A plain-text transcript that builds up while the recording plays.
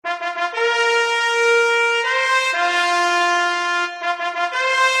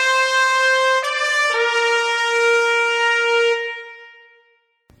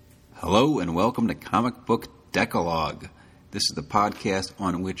and welcome to Comic Book Decalogue. This is the podcast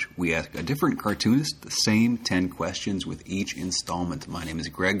on which we ask a different cartoonist the same 10 questions with each installment. My name is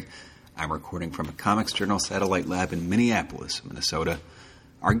Greg. I'm recording from a Comics Journal satellite lab in Minneapolis, Minnesota.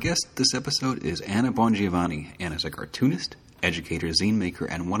 Our guest this episode is Anna Bongiovanni. Anna's a cartoonist, educator, zine maker,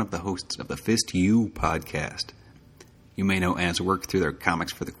 and one of the hosts of the Fist U podcast. You may know Anna's work through their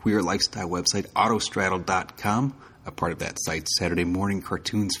Comics for the Queer lifestyle website, autostraddle.com, a part of that site's Saturday morning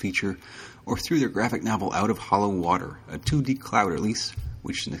cartoons feature, or through their graphic novel Out of Hollow Water, a 2D cloud release,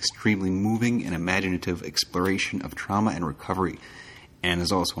 which is an extremely moving and imaginative exploration of trauma and recovery. Anna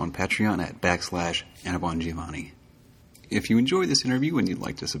is also on Patreon at /Anna Bongiovanni. If you enjoyed this interview and you'd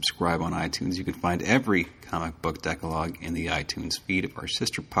like to subscribe on iTunes, you can find every Comic Book Decalogue in the iTunes feed of our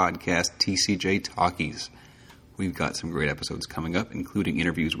sister podcast, TCJ Talkies. We've got some great episodes coming up, including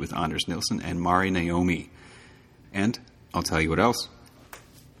interviews with Anders Nilsson and Mari Naomi. And I'll tell you what else.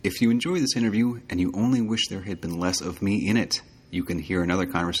 If you enjoy this interview and you only wish there had been less of me in it, you can hear another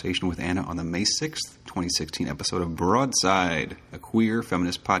conversation with Anna on the May 6th, 2016 episode of Broadside, a queer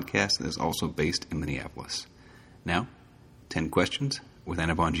feminist podcast that is also based in Minneapolis. Now, 10 questions with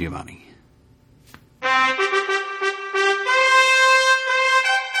Anna Bongiovanni.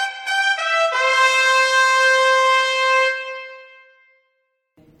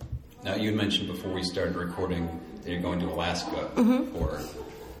 Now, you had mentioned before we started recording that you're going to Alaska for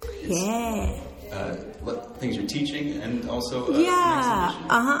things you're teaching and also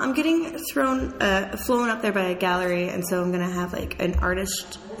I'm getting flown up there by a gallery, and so I'm going to have like an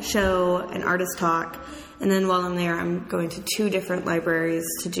artist show, an artist talk, and then while I'm there, I'm going to 2 different libraries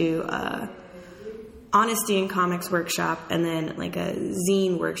to do honesty in comics workshop and then like a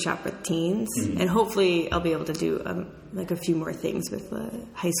zine workshop with teens, and hopefully I'll be able to do like a few more things with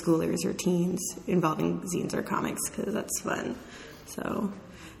high schoolers or teens involving zines or comics, because that's fun. So,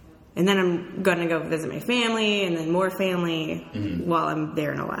 and then I'm going to go visit my family and then more family while I'm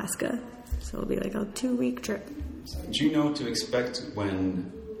there in Alaska. So it'll be like a 2-week trip. Do you know what to expect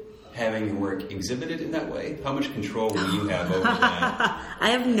when having your work exhibited in that way? How much control will you have over that? I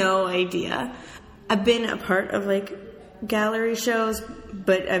have no idea. I've been a part of like gallery shows,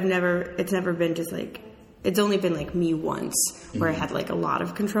 but it's never been just like, it's only been like me once where I had like a lot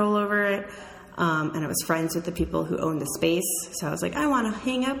of control over it. And I was friends with the people who owned the space. So I was like, I want to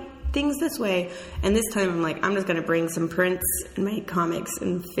hang up things this way. And this time I'm like, I'm just going to bring some prints and make comics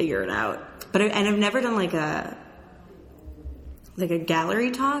and figure it out. But I've never done like a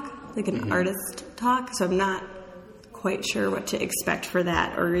gallery talk, like an artist talk. So I'm not quite sure what to expect for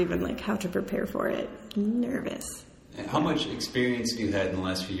that or even like how to prepare for it. I'm nervous. And how much experience have you had in the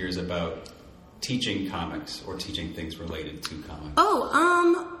last few years about teaching comics or teaching things related to comics?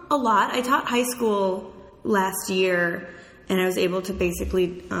 A lot. I taught high school last year, and I was able to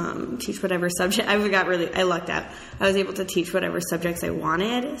basically teach whatever subject. I lucked out. I was able to teach whatever subjects I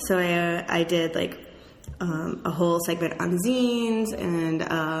wanted. So I did like a whole segment on zines and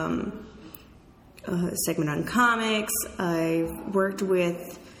a segment on comics. I worked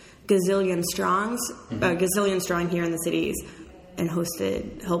with Gazillion Strong here in the cities, and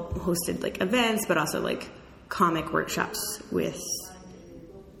hosted like events, but also like comic workshops with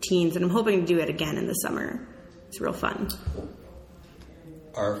teens, and I'm hoping to do it again in the summer. It's real fun.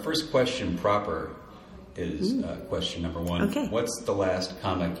 Our first question proper is question number 1. Okay. What's the last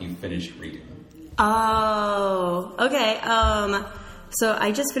comic you finished reading? Oh, okay. So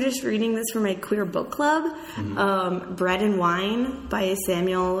I just finished reading this for my queer book club, Bread and Wine by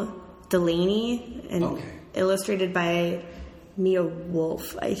Samuel Delaney, and illustrated by Mia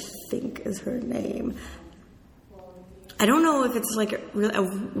Wolf, I think is her name. I don't know if it's like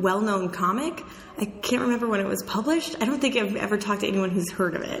a well-known comic. I can't remember when it was published. I don't think I've ever talked to anyone who's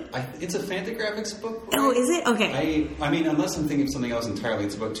heard of it. It's a Fantagraphics book, right? Oh, is it? Okay. I mean, unless I'm thinking of something else entirely.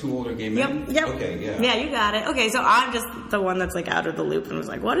 It's about 2 older gay men? Yep. Okay, yeah. Yeah, you got it. Okay, so I'm just the one that's like out of the loop and was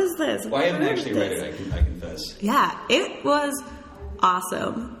like, what is this? Well, I haven't actually read it, I confess. Yeah, it was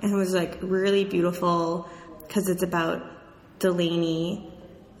awesome. And it was like really beautiful because it's about Delaney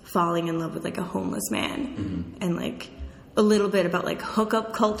falling in love with like a homeless man and like a little bit about like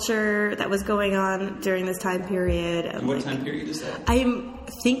hookup culture that was going on during this time period. And what time period is that? I'm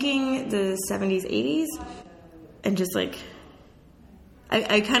thinking the 70s, 80s, and just like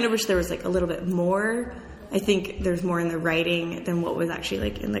I kind of wish there was like a little bit more. I think there's more in the writing than what was actually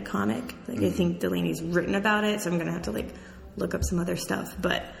like in the comic. Like I think Delaney's written about it, so I'm gonna have to like look up some other stuff,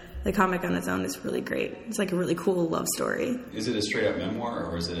 but the comic on its own is really great. It's like a really cool love story. Is it a straight-up memoir,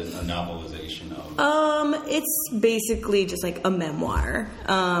 or is it a novelization of... It's basically just like a memoir.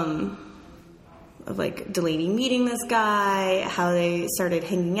 like Delaney meeting this guy, how they started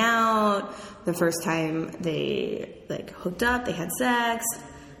hanging out, the first time they like hooked up, they had sex,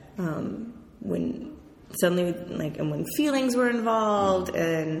 when suddenly like, and when feelings were involved,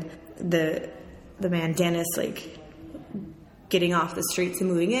 and the man Dennis like getting off the streets and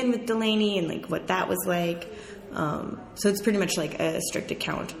moving in with Delaney, and like what that was like. So it's pretty much like a strict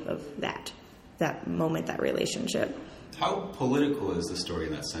account of that moment, that relationship. How political is the story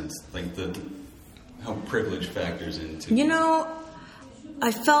in that sense? Like how privilege factors into... You know,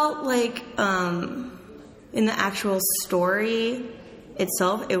 I felt like in the actual story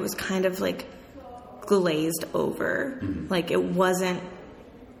itself, it was kind of like glazed over. Mm-hmm. Like it wasn't...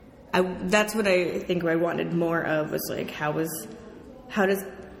 that's what I think I wanted more of, was like how does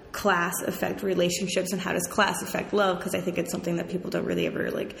class affect relationships, and how does class affect love? Because I think it's something that people don't really ever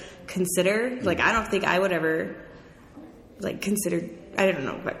like consider. Like I don't think I would ever like consider, I don't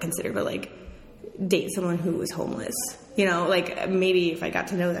know about consider, but like date someone who was homeless, you know, like maybe if I got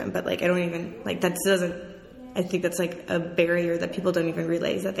to know them, but like I don't even like that doesn't, I think that's like a barrier that people don't even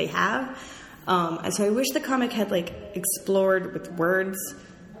realize that they have. And so I wish the comic had like explored with words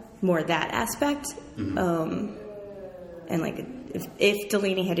more that aspect. Mm-hmm. And like if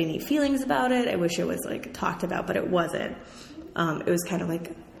Delaney had any feelings about it, I wish it was like talked about, but it wasn't. It was kind of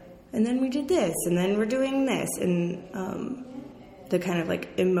like, and then we did this, and then we're doing this, and the kind of like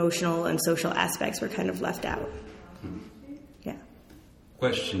emotional and social aspects were kind of left out. Yeah.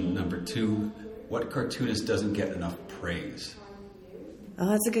 Question number 2: what cartoonist doesn't get enough praise? Oh,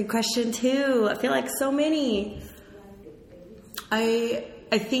 that's a good question too. I feel like so many. I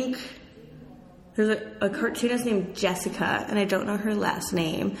think there's a cartoonist named Jessica, and I don't know her last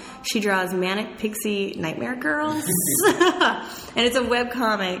name. She draws Manic Pixie Nightmare Girls. And it's a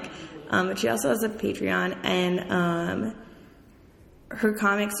webcomic. But she also has a Patreon. And her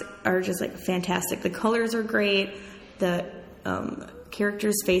comics are just like fantastic. The colors are great. The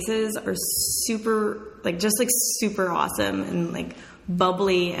characters' faces are super awesome and like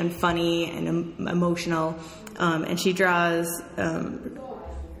bubbly and funny and emotional. And she draws...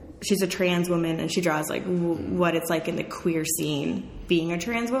 she's a trans woman, and she draws like what it's like in the queer scene being a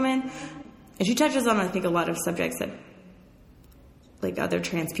trans woman, and she touches on, I think, a lot of subjects that like other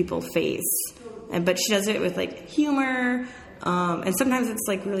trans people face, but she does it with like humor, and sometimes it's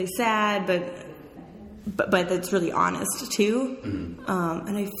like really sad, but it's really honest too. Mm-hmm.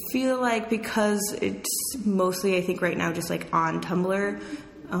 And I feel like because it's mostly, I think right now, just like on Tumblr,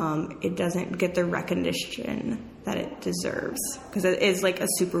 it doesn't get the recognition that it deserves, because it is like a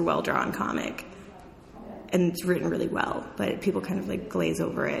super well drawn comic and it's written really well, but people kind of like glaze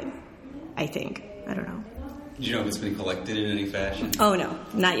over it, I think. I don't know. Do you know if it's been collected in any fashion? Oh no,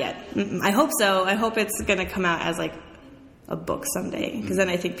 not yet. I hope so. I hope it's gonna come out as like a book someday, because then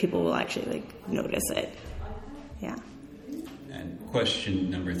I think people will actually like notice it. Yeah. And question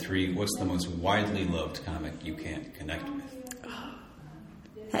number 3: what's the most widely loved comic you can't connect with?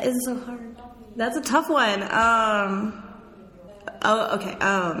 That is so hard. That's a tough one. Okay.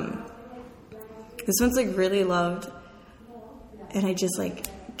 This one's like really loved, and I just like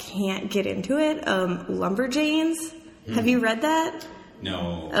can't get into it. Lumberjanes. Have you read that?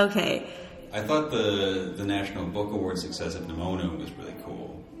 No. Okay. I thought the National Book Award success of Nimona was really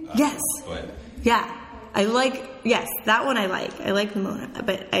cool. Yes. But yeah, that one I like. I like Nimona,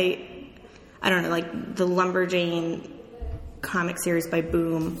 but I don't know, like the Lumberjane comic series by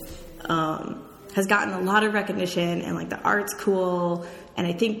Boom has gotten a lot of recognition, and like the art's cool, and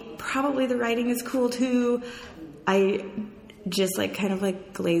I think probably the writing is cool too. I just like kind of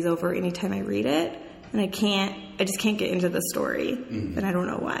like glaze over anytime I read it, and I just can't get into the story, and I don't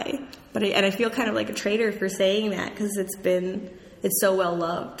know why. But I feel kind of like a traitor for saying that, because it's so well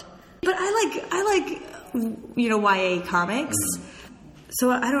loved. But I like YA comics, so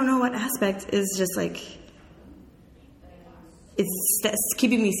I don't know what aspect is just like it's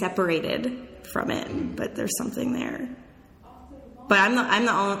keeping me separated from it, but there's something there. But I'm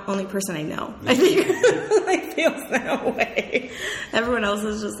the only person I know, I think, like feels that way. Everyone else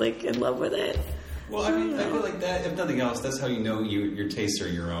is just like in love with it. Well, I mean, I feel like that, if nothing else, that's how you know your tastes are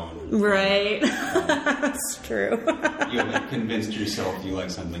your own. Right. That's true. You have convinced yourself you like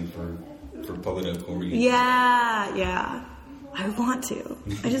something for political reasons. Yeah. I want to.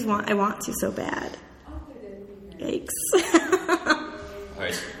 I want to so bad. Yikes. All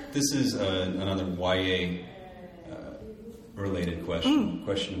right. This is another YA related question.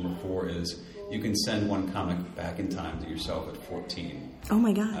 Question number 4 is: you can send one comic back in time to yourself at 14. Oh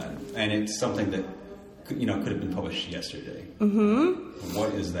my God. And it's something that could have been published yesterday. Mm-hmm.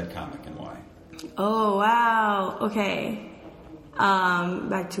 What is that comic and why? Oh wow. Okay.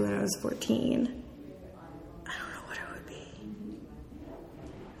 Back to when I was 14.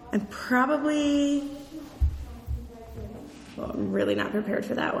 I'm probably... Well, I'm really not prepared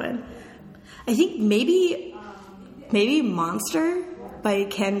for that one. I think maybe Monster by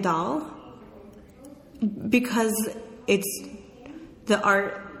Ken Dahl, because the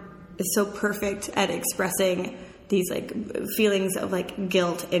art is so perfect at expressing these like feelings of like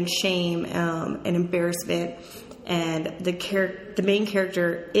guilt and shame and embarrassment, and the main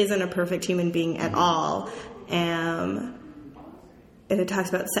character isn't a perfect human being at all, and it talks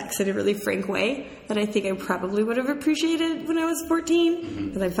about sex in a really frank way that I think I probably would have appreciated when I was 14,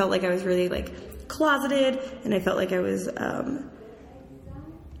 because I felt like I was really like closeted, and I felt like I was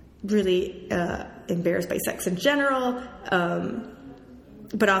really embarrassed by sex in general,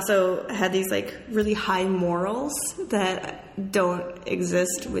 but also had these like really high morals that don't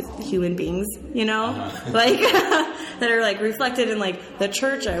exist with human beings, you know, like that are like reflected in like the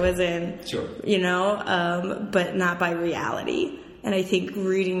church I was in, sure, you know, but not by reality. And I think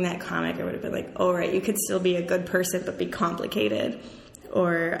reading that comic, I would have been like, oh, right, you could still be a good person but be complicated,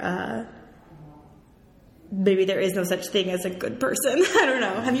 or maybe there is no such thing as a good person. I don't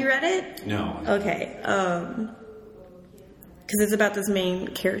know. Have you read it? No. Okay. Because it's about this main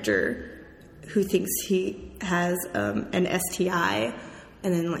character who thinks he has an STI,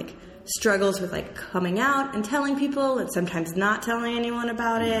 and then like struggles with like coming out and telling people, and sometimes not telling anyone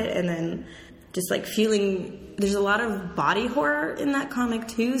about it, and then just like feeling. There's a lot of body horror in that comic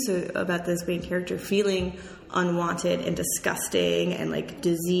too. So about this main character feeling unwanted and disgusting and like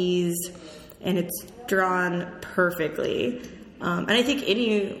diseased, and it's drawn perfectly. And I think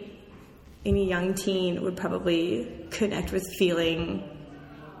any young teen would probably connect with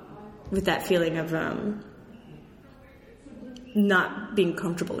that feeling of not being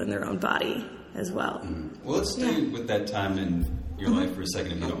comfortable in their own body as well. Well, let's stay with that time in your life for a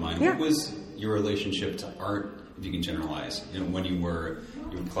second, if you don't mind. Yeah. What was your relationship to art, if you can generalize? You know, when you were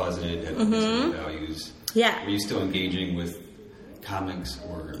closeted, had these values. Yeah. Were you still engaging with comics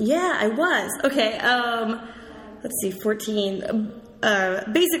or? Yeah, I was. Okay. Let's see, 14.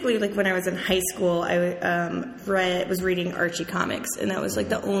 Basically, like when I was in high school, I was reading Archie comics, and that was like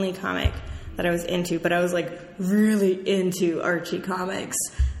the only comic that I was into. But I was like really into Archie comics,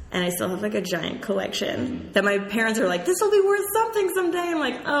 and I still have like a giant collection that my parents are like, this will be worth something someday. I'm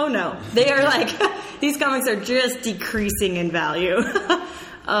like, oh no, they are like, these comics are just decreasing in value.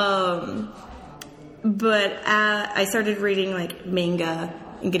 But I started reading like manga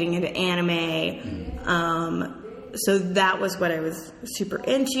and getting into anime. So that was what I was super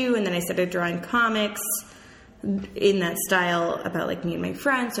into. And then I started drawing comics in that style about like me and my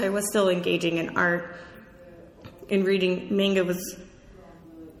friends. So I was still engaging in art, and reading manga was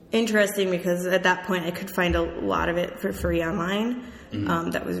interesting because at that point I could find a lot of it for free online.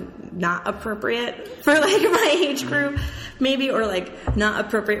 That was not appropriate for like my age group maybe, or like not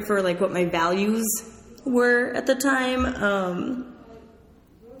appropriate for like what my values were at the time.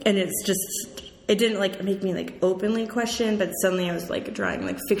 And it didn't like make me like openly question, but suddenly I was like drawing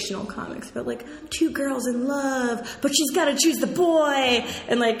like fictional comics about like two girls in love, but she's got to choose the boy,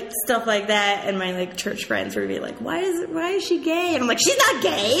 and like stuff like that. And my like church friends would be like, why is she gay? And I'm like, she's not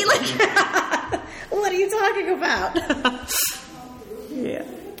gay. Like, what are you talking about? Yeah.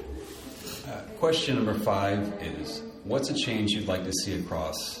 Question number 5 is, what's a change you'd like to see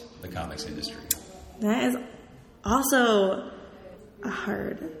across the comics industry? That is also a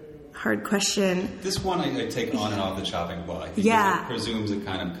hard question. This one I take on and off the chopping block. I think it presumes a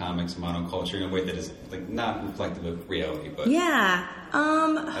kind of comics monoculture in a way that is like not reflective of reality, but yeah.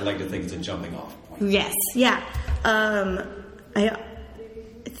 I like to think it's a jumping off point. Yes, yeah. I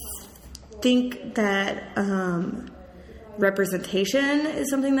think that representation is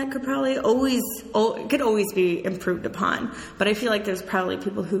something that could probably always be improved upon, but I feel like there's probably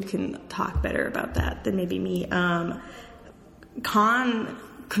people who can talk better about that than maybe me.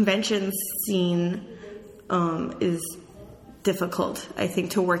 Convention scene is difficult, I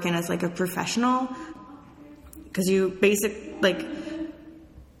think, to work in as like a professional, because you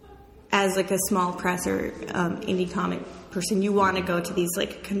as like a small press or indie comic person, you want to go to these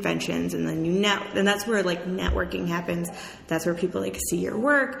like conventions, and then and that's where like networking happens. That's where people like see your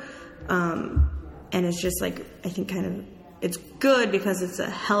work, and it's just like, I think kind of it's good because it's a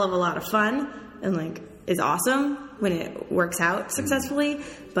hell of a lot of fun and like is awesome when it works out successfully,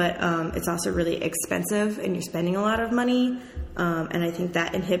 but it's also really expensive and you're spending a lot of money, and I think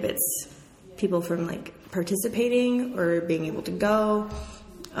that inhibits people from like participating or being able to go.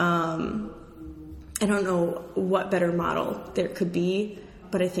 I don't know what better model there could be,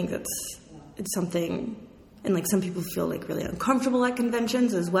 but I think it's something, and like some people feel like really uncomfortable at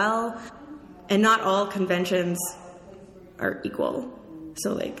conventions as well, and not all conventions are equal.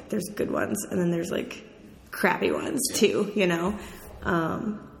 So, like, there's good ones, and then there's, like, crappy ones, too, you know?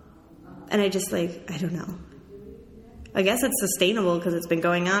 And I just, like, I don't know. I guess it's sustainable because it's been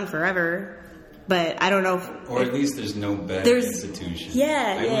going on forever. But I don't know or at least there's no bad institution.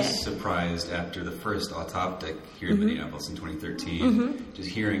 I was surprised after the first Autoptic here in Minneapolis in 2013, just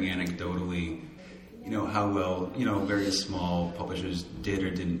hearing anecdotally, you know, how well, you know, various small publishers did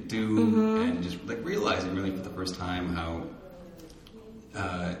or didn't do, and just like realizing really for the first time how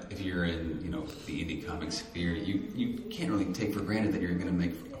if you're in, you know, the indie comic sphere, you can't really take for granted that you're going to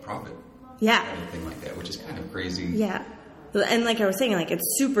make a profit. Yeah. Anything like that, which is kind of crazy. Yeah. And like I was saying, like, it's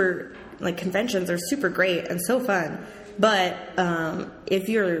super, like, conventions are super great and so fun. But if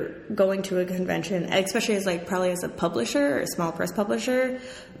you're going to a convention, especially as, like, probably as a publisher or a small press publisher,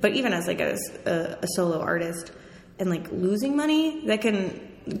 but even as, like, a solo artist, and, like, losing money, that can,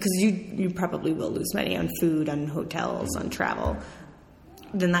 because you probably will lose money on food, on hotels, on travel,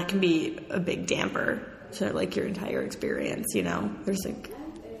 then that can be a big damper to, like, your entire experience, you know? There's, like,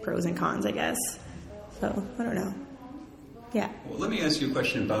 pros and cons, I guess. So, I don't know. Yeah. Well, let me ask you a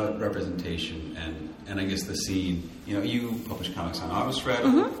question about representation and I guess the scene. You know, you publish comics on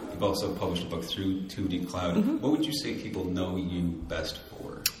Autostraddle. You've also published a book through 2D Cloud. What would you say people know you best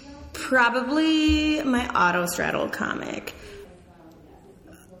for? Probably my Autostraddle comic.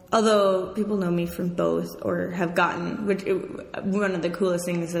 Although people know me from both or have gotten, one of the coolest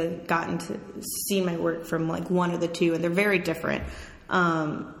things is I've gotten to see my work from, like, one of the two, and they're very different.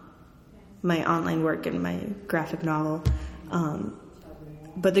 My online work and my graphic novel.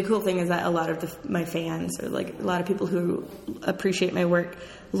 But the cool thing is that a lot of my fans, or like a lot of people who appreciate my work,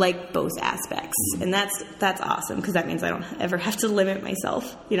 like both aspects, and that's awesome because that means I don't ever have to limit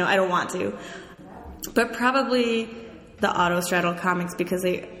myself. You know, I don't want to. But probably the Autostraddle comics because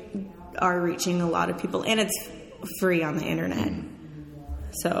they are reaching a lot of people, and it's free on the internet,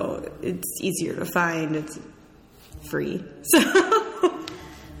 so it's easier to find. It's free, so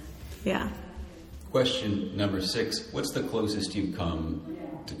yeah. Question number 6. What's the closest you've come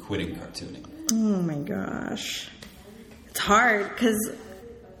to quitting cartooning? Oh my gosh. It's hard because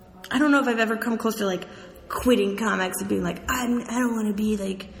I don't know if I've ever come close to, like, quitting comics and being like, I don't want to be,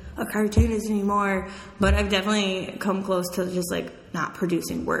 like, a cartoonist anymore. But I've definitely come close to just, like, not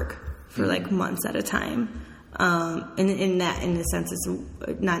producing work for, like, months at a time. And in the sense, it's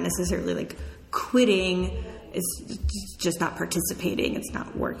not necessarily, like, quitting. It's just not participating. It's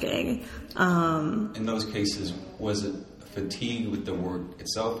not working. In those cases, was it fatigue with the work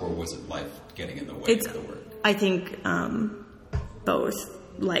itself, or was it life getting in the way of the work? I think both.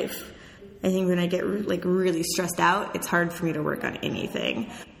 Life. I think when I get like really stressed out, it's hard for me to work on anything.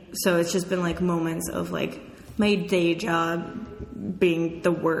 So it's just been like moments of like my day job being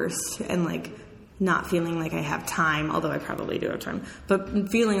the worst and like not feeling like I have time, although I probably do have time, but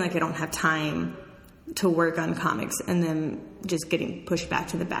feeling like I don't have time to work on comics, and then just getting pushed back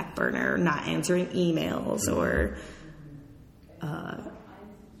to the back burner, not answering emails, or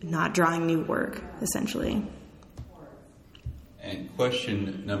not drawing new work, essentially. And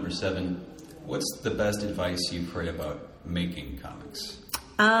question number 7, what's the best advice you've heard about making comics?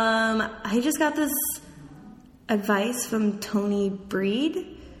 I just got this advice from Tony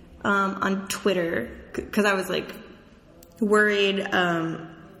Breed on Twitter, because I was like worried.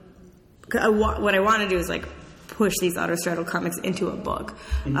 What I want to do is like push these Autostraddle comics into a book,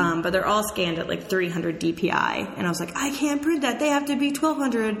 but they're all scanned at like 300 DPI, and I was like, I can't print that. They have to be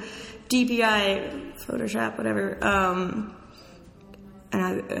 1200 DPI, Photoshop, whatever.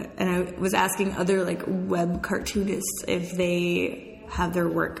 And I was asking other like web cartoonists if they have their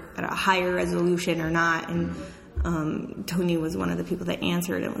work at a higher resolution or not, and Tony was one of the people that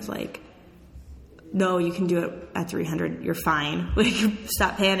answered and was like, no, you can do it at 300. You're fine. Like,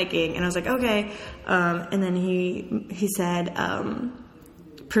 stop panicking. And I was like, okay. And then he said,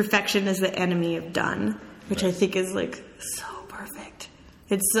 perfection is the enemy of done, which I think is like so perfect.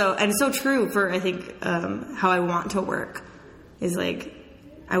 It's so true for, I think, how I want to work is like,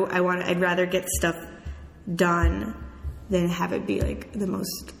 I'd rather get stuff done than have it be like the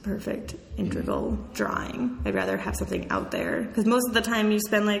most perfect integral drawing. I'd rather have something out there, because most of the time you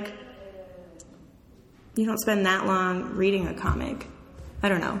don't spend that long reading a comic. I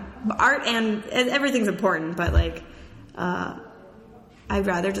don't know. Art and everything's important, but like, I'd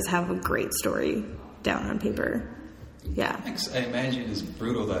rather just have a great story down on paper. Yeah. I imagine it's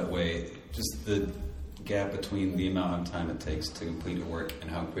brutal that way. Just the gap between the amount of time it takes to complete a work and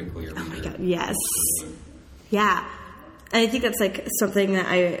how quickly a reader... Oh my God, yes. Yeah. And I think that's like something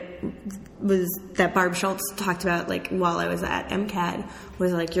that Barb Schultz talked about like while I was at MCAD,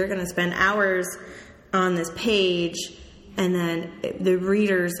 was like, you're going to spend hours on this page And then the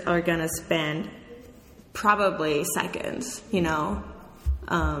readers are going to spend probably seconds, you know,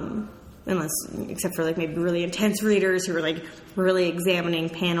 except for like maybe really intense readers who are like really examining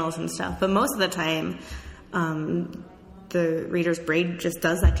panels and stuff. But most of the time, the reader's brain just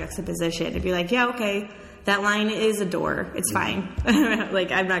does that juxtaposition. It'd be like, yeah, okay, that line is a door. It's fine.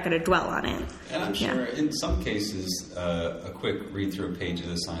 Like, I'm not going to dwell on it. And I'm sure in some cases, a quick read through a page is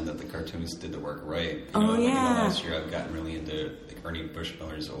a sign that the cartoonist did the work right. You know, like last year, I've gotten really into like Ernie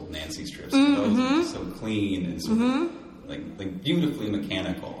Bushmiller's old Nancy strips. Those are just so clean and so like beautifully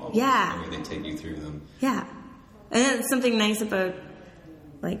mechanical. Yeah. The way they take you through them. Yeah. And that's something nice about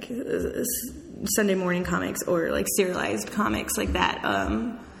like Sunday morning comics or like serialized comics like that,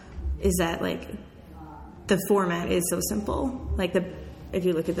 is that like the format is so simple. Like if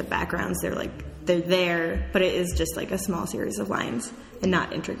you look at the backgrounds, they're there, but it is just like a small series of lines and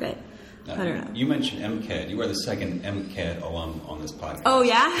not intricate. I don't know. You mentioned MCAD. You are the second MCAD alum on this podcast. Oh,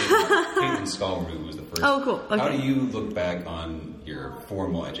 yeah? Caitlin Skolrud was the first. Oh, cool. Okay. How do you look back on your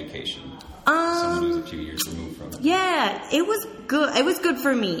formal education? Someone who's a few years removed from it. Yeah, it was good. It was good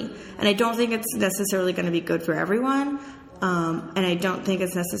for me. And I don't think it's necessarily going to be good for everyone. And I don't think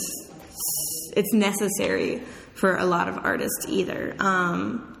it's necessary for a lot of artists either.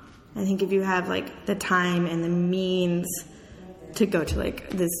 I think if you have like the time and the means to go to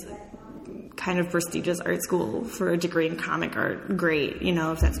like this kind of prestigious art school for a degree in comic art, great. You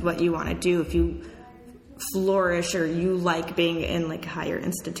know, if that's what you want to do, if you flourish or you like being in like higher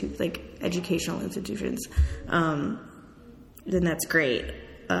like educational institutions, then that's great.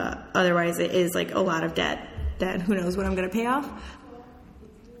 Otherwise it is like a lot of debt that who knows when I'm going to pay off.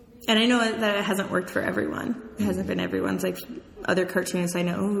 And I know that it hasn't worked for everyone. It hasn't been everyone's. Like other cartoonists I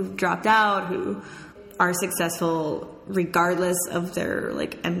know who've dropped out, who are successful regardless of their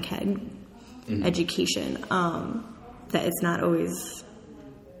like MCAD education. That it's not always.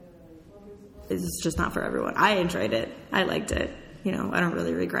 It's just not for everyone. I enjoyed it. I liked it. You know, I don't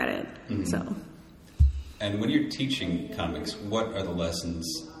really regret it. So. And when you're teaching comics, what are the lessons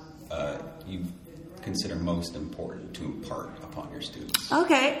you consider most important to impart upon your students?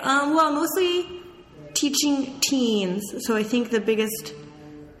 Okay. Well, mostly teaching teens. So I think the biggest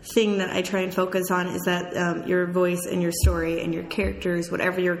thing that I try and focus on is that your voice and your story and your characters,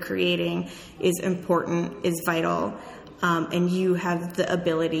 whatever you're creating, is important, is vital, and you have the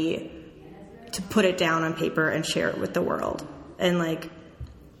ability to put it down on paper and share it with the world. And, like,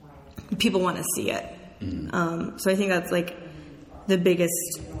 people want to see it. So I think that's, like, the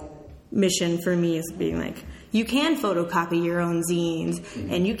biggest mission for me is being, like, you can photocopy your own zines,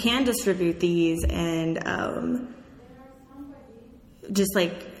 and you can distribute these, and just,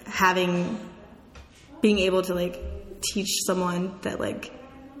 like, being able to, like, teach someone that, like,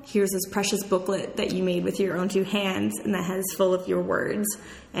 here's this precious booklet that you made with your own two hands and that has full of your words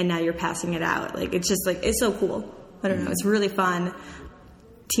and now you're passing it out. Like, it's just like, it's so cool. I don't know. It's really fun.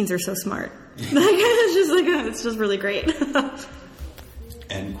 Teens are so smart. It's just really great.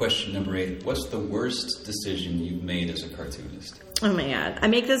 And question number 8, what's the worst decision you've made as a cartoonist? Oh my God. I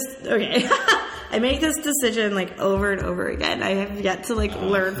make this decision like over and over again. I have yet to like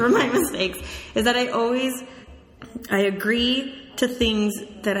learn from my mistakes. Is that I agree to things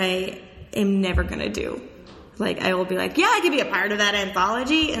that I am never going to do. Like, I will be like, yeah, I could be a part of that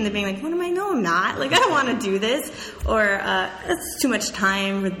anthology. And then being like, what am I? No, I'm not. Like, I don't want to do this. Or, it's too much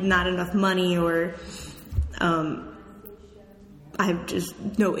time with not enough money. Or, I have just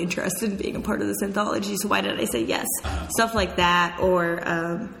no interest in being a part of this anthology. So why did I say yes? Stuff like that.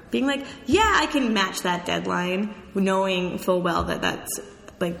 Or, being like, yeah, I can match that deadline, knowing full well that that's,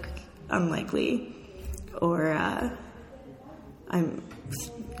 like, unlikely. Or, I'm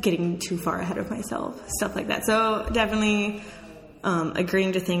getting too far ahead of myself, stuff like that. So definitely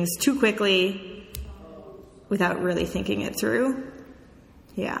agreeing to things too quickly without really thinking it through.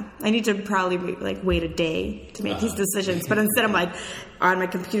 Yeah, I need to probably like wait a day to make these decisions, but instead I'm like on my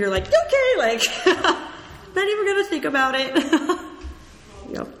computer like, okay, like not even gonna think about it.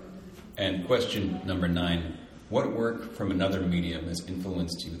 Yep. And question number 9, what work from another medium has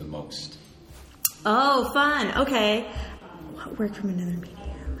influenced you the most? Oh, fun. Okay. What work from another medium?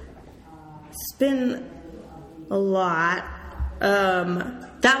 It's been a lot.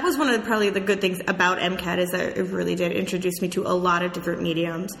 That was one of probably the good things about MCAT is that it really did introduce me to a lot of different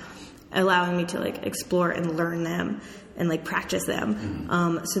mediums, allowing me to like explore and learn them and like practice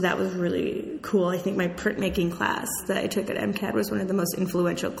them. So that was really cool. I think my printmaking class that I took at MCAT was one of the most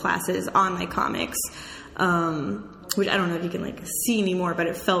influential classes on my comics. Which I don't know if you can like see anymore, but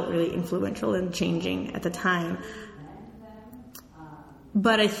it felt really influential and changing at the time.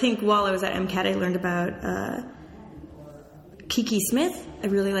 But I think while I was at MCAT, I learned about Kiki Smith. I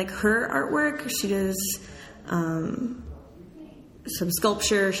really like her artwork. She does some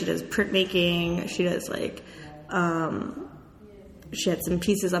sculpture. She does printmaking. She does like she had some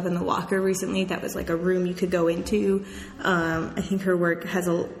pieces up in the locker recently that was like a room you could go into. I think her work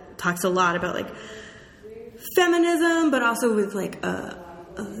talks a lot about like feminism, but also with like a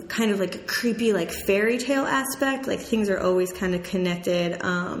kind of like a creepy like fairy tale aspect. Like things are always kind of connected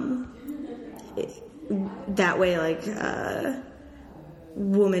that way, like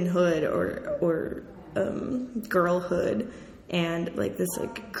womanhood or girlhood. And like this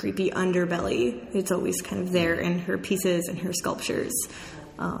like creepy underbelly, it's always kind of there in her pieces and her sculptures,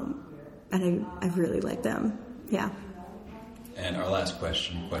 and I really like them. Yeah. And our last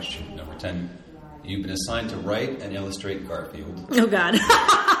question number 10. You've been assigned to write and illustrate Garfield. Oh God.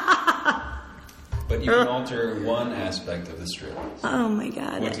 But you can alter one aspect of the strip. Oh my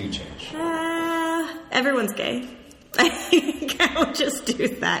God. What do you change? Everyone's gay. I would just do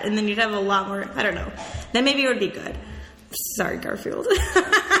that, and then you'd have a lot more. I don't know. Then maybe it would be good. Sorry, Garfield.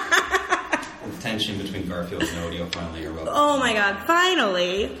 The tension between Garfield and Odie finally erupted. Oh my God!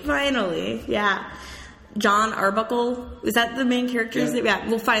 Finally, yeah. John Arbuckle, is that the main character? Yeah,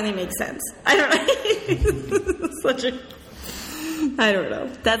 will finally make sense. I don't know. I don't know.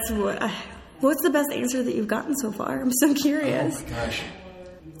 That's what. What's the best answer that you've gotten so far? I'm so curious. Oh my gosh,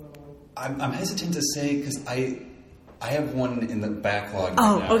 I'm hesitant to say because I have one in the backlog.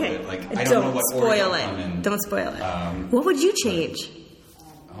 Oh, right now, okay. But, like, I don't know what order spoil it'll come in. Don't spoil it. What would you change?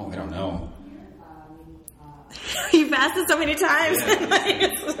 I don't know. You've asked it so many times.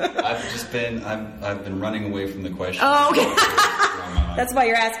 Yeah, I've been running away from the question. Oh, okay. That's why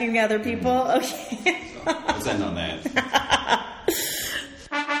you're asking the other people? Okay. So, let's end on that.